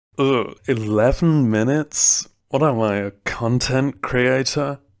Ugh, 11 minutes? What am I, a content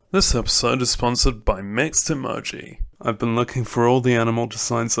creator? This episode is sponsored by Mixed Emoji. I've been looking for all the animal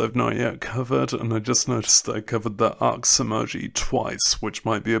designs I've not yet covered, and I just noticed I covered the ox emoji twice, which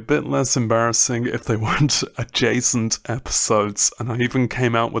might be a bit less embarrassing if they weren't adjacent episodes, and I even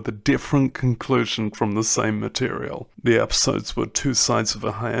came out with a different conclusion from the same material. The episodes were two sides of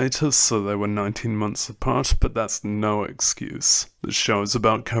a hiatus, so they were 19 months apart, but that's no excuse. The show is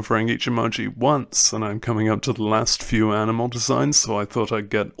about covering each emoji once, and I'm coming up to the last few animal designs, so I thought I'd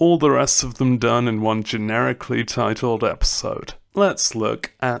get all the rest of them done in one generically titled episode. Let's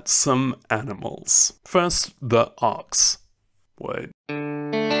look at some animals. First, the ox. Wait.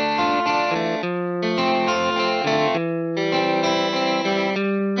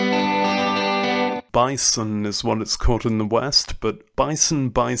 Bison is what it's called in the West, but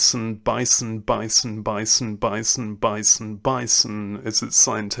bison is its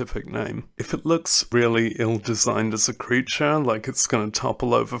scientific name. If it looks really ill-designed as a creature, like it's gonna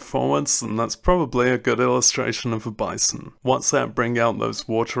topple over forwards, then that's probably a good illustration of a bison. What's that bring out those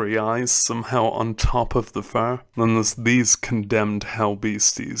watery eyes somehow on top of the fur? Then there's these condemned hell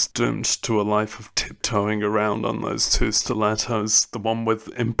beasties, doomed to a life of tiptoeing around on those two stilettos, the one with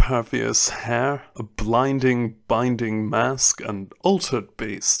impervious hair, a blinding, binding mask, and altered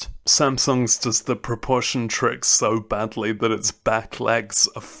beast. Samsung's does the proportion trick so badly that its back legs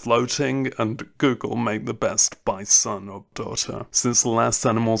are floating, and Google made the best by son or daughter. Since the last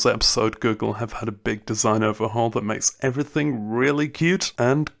Animals episode, Google have had a big design overhaul that makes everything really cute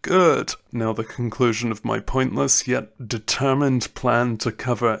and good. Now the conclusion of my pointless yet determined plan to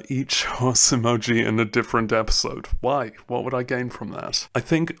cover each horse emoji in a different episode. Why? What would I gain from that? I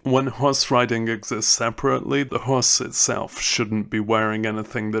think when horse riding exists separately, the horse itself shouldn't be wearing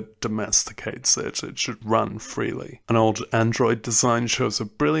anything that domesticates it. It should run freely. An old Android design shows a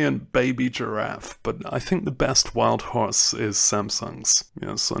brilliant baby giraffe, but I think the best wild horse is Samsung's.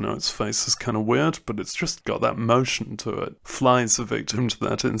 Yes, I know its face is kind of weird, but it's just got that motion to it. Flies are victim to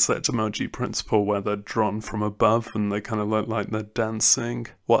that insect emoji principle where they're drawn from above and they kind of look like they're dancing.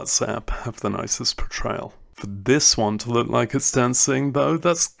 WhatsApp have the nicest portrayal. For this one to look like it's dancing, though,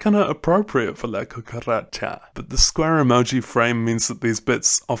 that's kinda appropriate for La Cucaracha. But the square emoji frame means that these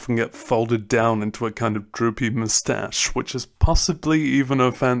bits often get folded down into a kind of droopy moustache, which is possibly even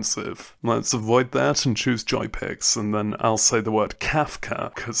offensive. Let's avoid that and choose joypics, and then I'll say the word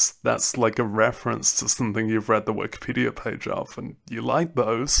Kafka, cause that's like a reference to something you've read the Wikipedia page of, and you like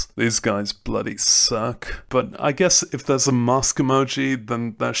those. These guys bloody suck. But I guess if there's a mosque emoji,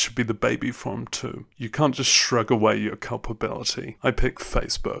 then that should be the baby form too. You can't just shrug away your culpability. I pick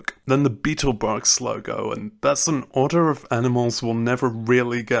Facebook. Then the Beetleborgs logo, and that's an order of animals we'll never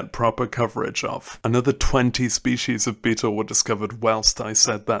really get proper coverage of. Another 20 species of beetle were discovered whilst I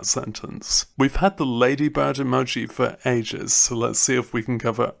said that sentence. We've had the ladybird emoji for ages, so let's see if we can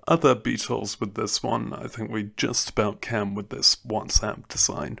cover other beetles with this one. I think we just about can with this WhatsApp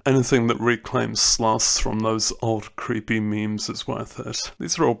design. Anything that reclaims sloths from those old creepy memes is worth it.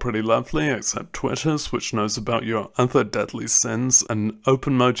 These are all pretty lovely, except Twitter's, which knows about your other deadly sins, and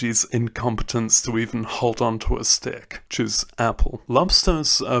OpenMoji's incompetence to even hold on to a stick. Choose Apple.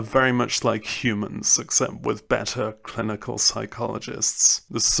 Lobsters are very much like humans, except with better clinical psychologists.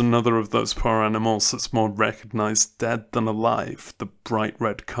 This is another of those poor animals that's more recognized dead than alive. The bright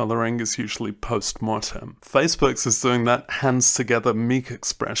red coloring is usually post-mortem. Facebook's is doing that hands together meek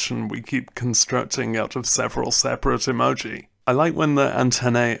expression we keep constructing out of several separate emoji. I like when the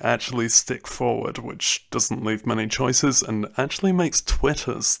antennae actually stick forward, which doesn't leave many choices and actually makes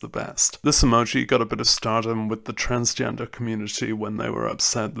Twitter's the best. This emoji got a bit of stardom with the transgender community when they were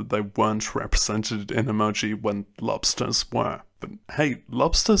upset that they weren't represented in emoji when lobsters were. But hey,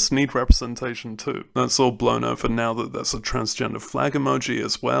 lobsters need representation too. That's all blown over now that there's a transgender flag emoji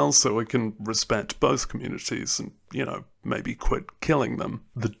as well, so we can respect both communities and, maybe quit killing them.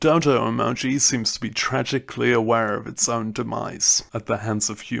 The dodo emoji seems to be tragically aware of its own demise at the hands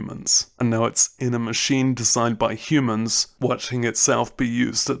of humans. And now it's in a machine designed by humans, watching itself be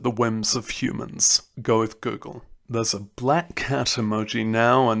used at the whims of humans. Go with Google. There's a black cat emoji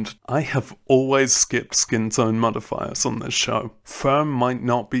now, and I have always skipped skin tone modifiers on this show. Fur might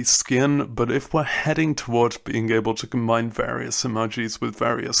not be skin, but if we're heading toward being able to combine various emojis with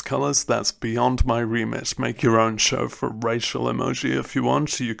various colors, that's beyond my remit. Make your own show for racial emoji if you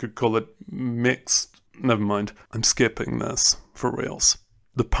want. You could call it mixed. Never mind, I'm skipping this, for reals.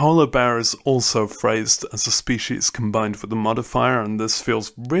 The polar bear is also phrased as a species combined with a modifier, and this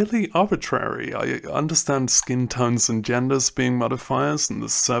feels really arbitrary. I understand skin tones and genders being modifiers, and the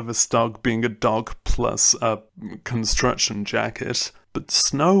service dog being a dog plus a construction jacket, But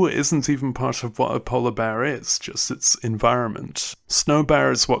snow isn't even part of what a polar bear is, just its environment. Snow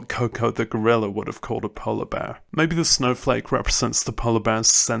bear is what Coco the gorilla would have called a polar bear. Maybe the snowflake represents the polar bear's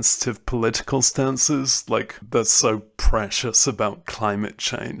sensitive political stances, like they're so precious about climate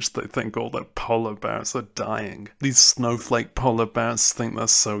change, they think all their polar bears are dying. These snowflake polar bears think they're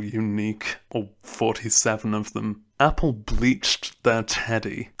so unique, all 47 of them. Apple bleached their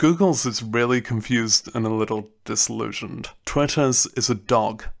teddy. Google's is really confused and a little disillusioned. Twitter's is a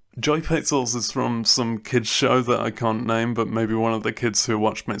dog. Joy Pixels is from some kids show that I can't name, but maybe one of the kids who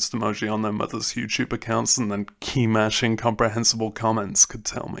watched Mixed Emoji on their mother's YouTube accounts and then key-mash incomprehensible comments could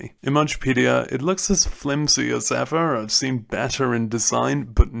tell me. Emojipedia, it looks as flimsy as ever. I've seen better in design,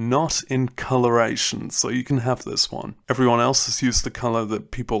 but not in coloration, so you can have this one. Everyone else has used the color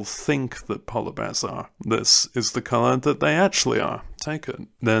that people think that polar bears are. This is the color that they actually are. Take it.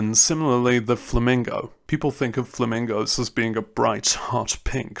 Then similarly, the flamingo. People think of flamingos as being a bright, hot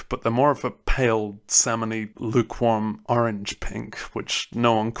pink, but they're more of a pale, salmony, lukewarm orange pink, which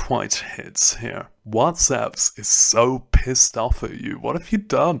no one quite hits here. WhatsApps is so pissed off at you. What have you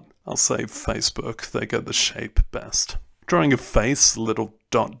done? I'll say Facebook, they get the shape best. Drawing a face, a little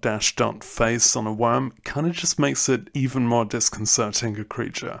dot dash dot face on a worm, kinda just makes it even more disconcerting a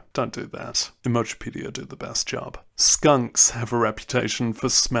creature. Don't do that. Emojipedia do the best job. Skunks have a reputation for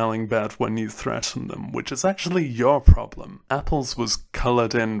smelling bad when you threaten them, which is actually your problem. Apple's was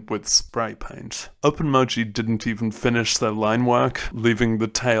coloured in with spray paint. OpenMoji didn't even finish their line work, leaving the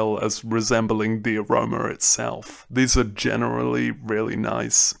tail as resembling the aroma itself. These are generally really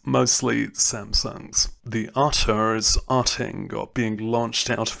nice, mostly Samsung's. The otter is otting, or being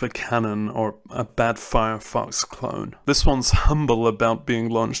launched out of a cannon, or a bad Firefox clone. This one's humble about being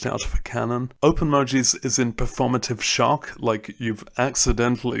launched out of a cannon. OpenMoji's is in performative shock, like you've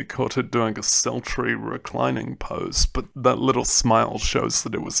accidentally caught it doing a sultry reclining pose, but that little smile shows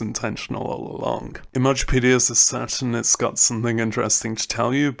that it was intentional all along. Emojipedia's is certain it's got something interesting to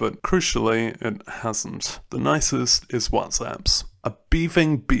tell you, but crucially, it hasn't. The nicest is WhatsApp's. A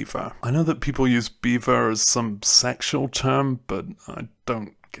beaving beaver. I know that people use beaver as some sexual term, but I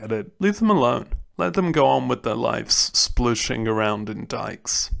don't get it. Leave them alone. Let them go on with their lives, splooshing around in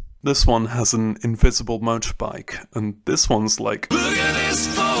dikes. This one has an invisible motorbike, and this one's like, look at this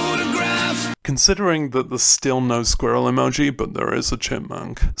photograph! Considering that there's still no squirrel emoji, but there is a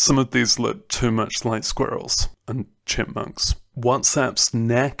chipmunk, some of these look too much like squirrels and chipmunks. WhatsApp's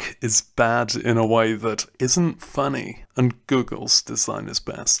neck is bad in a way that isn't funny, and Google's design is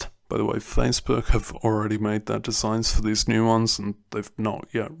best. By the way, Facebook have already made their designs for these new ones, and they've not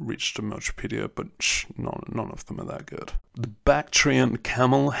yet reached Emojipedia, but none of them are that good. The Bactrian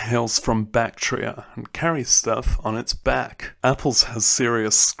camel hails from Bactria and carries stuff on its back. Apple's has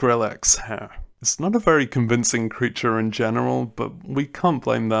serious Skrillex hair. It's not a very convincing creature in general, but we can't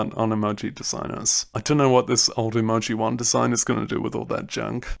blame that on emoji designers. I don't know what this old Emoji 1 design is going to do with all that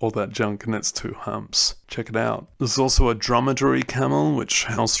junk and its two humps. Check it out. There's also a dromedary camel, which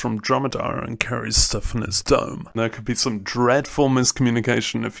hails from Dromedar and carries stuff in its dome. There could be some dreadful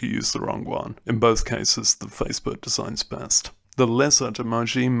miscommunication if you use the wrong one. In both cases, the Facebook design's best. The lizard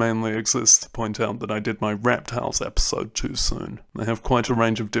emoji mainly exists to point out that I did my reptiles episode too soon. They have quite a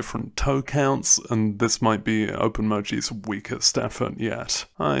range of different toe counts, and this might be OpenMoji's weakest effort yet.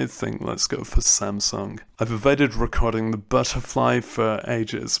 I think let's go for Samsung. I've evaded recording the butterfly for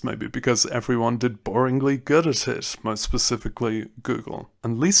ages, maybe because everyone did boringly good at it, most specifically Google.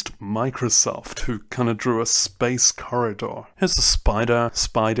 At least Microsoft, who kinda drew a space corridor. Here's a spider,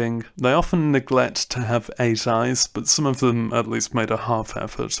 spiding. They often neglect to have 8 eyes, but some of them at least made a half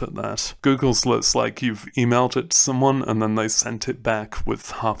effort at that. Google's looks like you've emailed it to someone and then they sent it back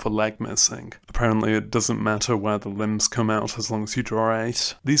with half a leg missing. Apparently it doesn't matter where the limbs come out as long as you draw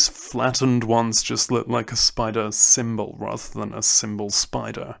 8. These flattened ones just look like a spider symbol rather than a symbol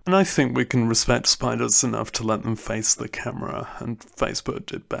spider. And I think we can respect spiders enough to let them face the camera, and Facebook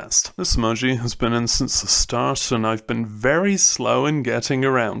did best. This emoji has been in since the start, and I've been very slow in getting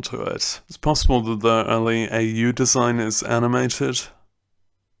around to it. It's possible that the early AU design is animated.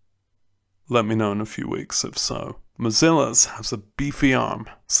 Let me know in a few weeks if so. Mozilla's has a beefy arm.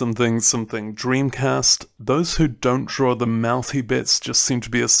 Something Dreamcast. Those who don't draw the mouthy bits just seem to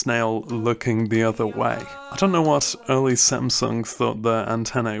be a snail looking the other way. I don't know what early Samsung thought their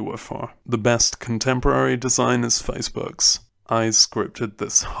antennae were for. The best contemporary design is Facebook's. I scripted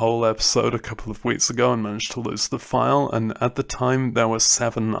this whole episode a couple of weeks ago and managed to lose the file, and at the time there were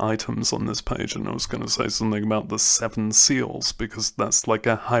 7 items on this page, and I was going to say something about the 7 seals, because that's like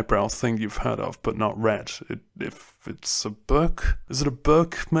a highbrow thing you've heard of but not read, if it's a book? Is it a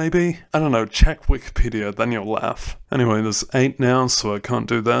book, maybe? I don't know, check Wikipedia, then you'll laugh. Anyway, there's 8 now, so I can't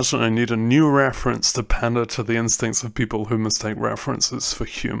do that, and I need a new reference to pander to the instincts of people who mistake references for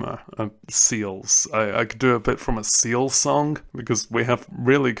humor. Seals. I could do a bit from a seal song, because we have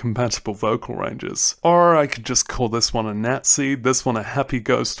really compatible vocal ranges. Or I could just call this one a Nazi, this one a happy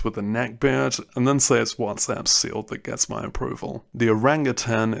ghost with a neckbeard, and then say it's WhatsApp seal that gets my approval. The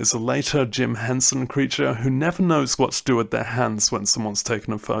orangutan is a later Jim Henson creature who never knows what to do with their hands when someone's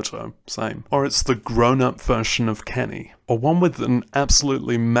taken a photo. Same. Or it's the grown-up version of Kenny. Or one with an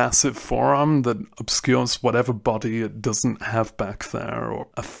absolutely massive forearm that obscures whatever body it doesn't have back there, or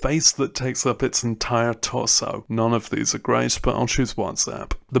a face that takes up its entire torso. None of these are great, but I'll choose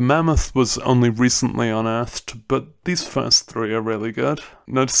WhatsApp. The mammoth was only recently unearthed, but these first 3 are really good.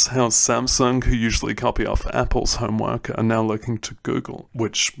 Notice how Samsung, who usually copy off Apple's homework, are now looking to Google,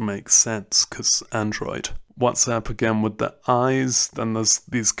 which makes sense, because Android. WhatsApp again with the eyes, then there's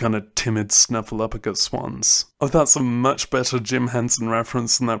these kind of timid snuffleupagus ones. Oh, that's a much better Jim Henson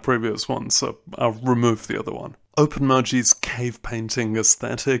reference than that previous one, so I'll remove the other one. OpenMoji's cave painting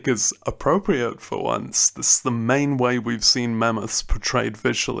aesthetic is appropriate for once. This is the main way we've seen mammoths portrayed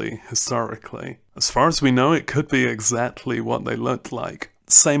visually, historically. As far as we know, it could be exactly what they looked like.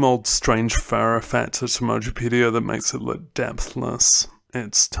 Same old strange fur effect at Emojipedia that makes it look depthless.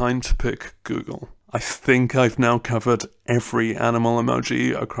 It's time to pick Google. I think I've now covered every animal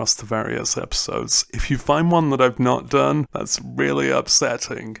emoji across the various episodes. If you find one that I've not done, that's really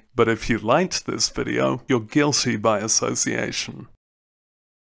upsetting. But if you liked this video, you're guilty by association.